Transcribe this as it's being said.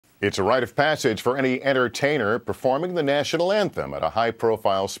It's a rite of passage for any entertainer performing the national anthem at a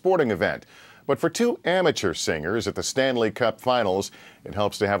high-profile sporting event. But for two amateur singers at the Stanley Cup Finals, it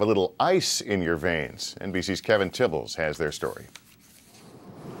helps to have a little ice in your veins. NBC's Kevin Tibbles has their story.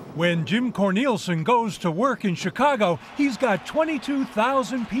 When Jim Cornelison goes to work in Chicago, he's got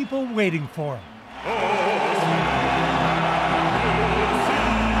 22,000 people waiting for him.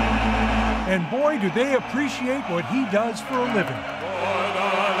 And boy, do they appreciate what he does for a living.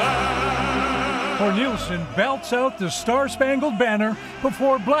 Cornelison belts out the Star-Spangled Banner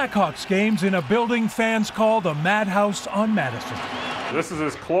before Blackhawks games in a building fans call the Madhouse on Madison. This is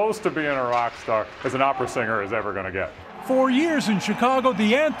as close to being a rock star as an opera singer is ever going to get. For years in Chicago,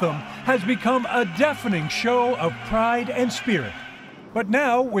 the anthem has become a deafening show of pride and spirit. But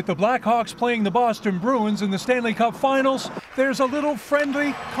now, with the Blackhawks playing the Boston Bruins in the Stanley Cup Finals, there's a little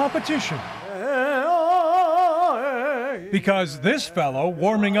friendly competition. Because this fellow,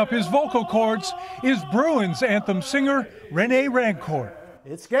 warming up his vocal cords, is Bruins anthem singer René Rancourt.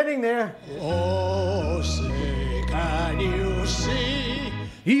 It's getting there. Oh, say, can you see?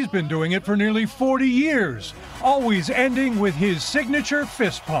 He's been doing it for nearly 40 years, always ending with his signature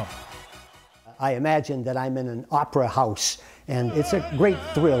fist pump. I imagine that I'm in an opera house, and it's a great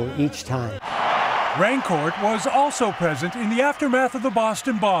thrill each time. Rancourt was also present in the aftermath of the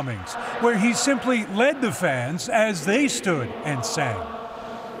Boston bombings, where he simply led the fans as they stood and sang.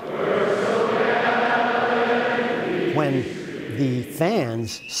 When the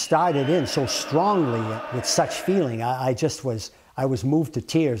fans started in so strongly with such feeling, I was moved to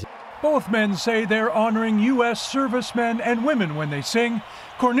tears. Both men say they're honoring U.S. servicemen and women when they sing.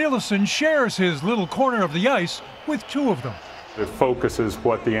 Cornelison shares his little corner of the ice with two of them. It focuses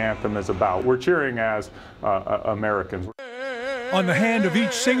what the anthem is about. We're cheering as Americans. On the hand of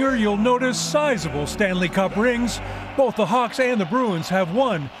each singer, you'll notice sizable Stanley Cup rings. Both the Hawks and the Bruins have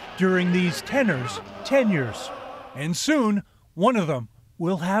won during these tenors' tenures. And soon, one of them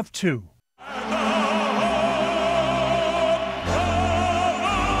will have two.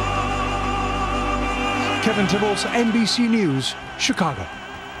 Kevin Tibbles, NBC News, Chicago.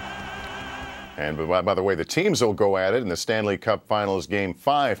 And by the way, the teams will go at it in the Stanley Cup Finals Game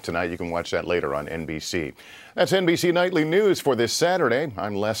 5 tonight. You can watch that later on NBC. That's NBC Nightly News for this Saturday.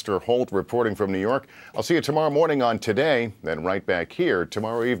 I'm Lester Holt reporting from New York. I'll see you tomorrow morning on Today, then right back here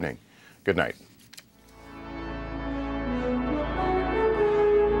tomorrow evening. Good night.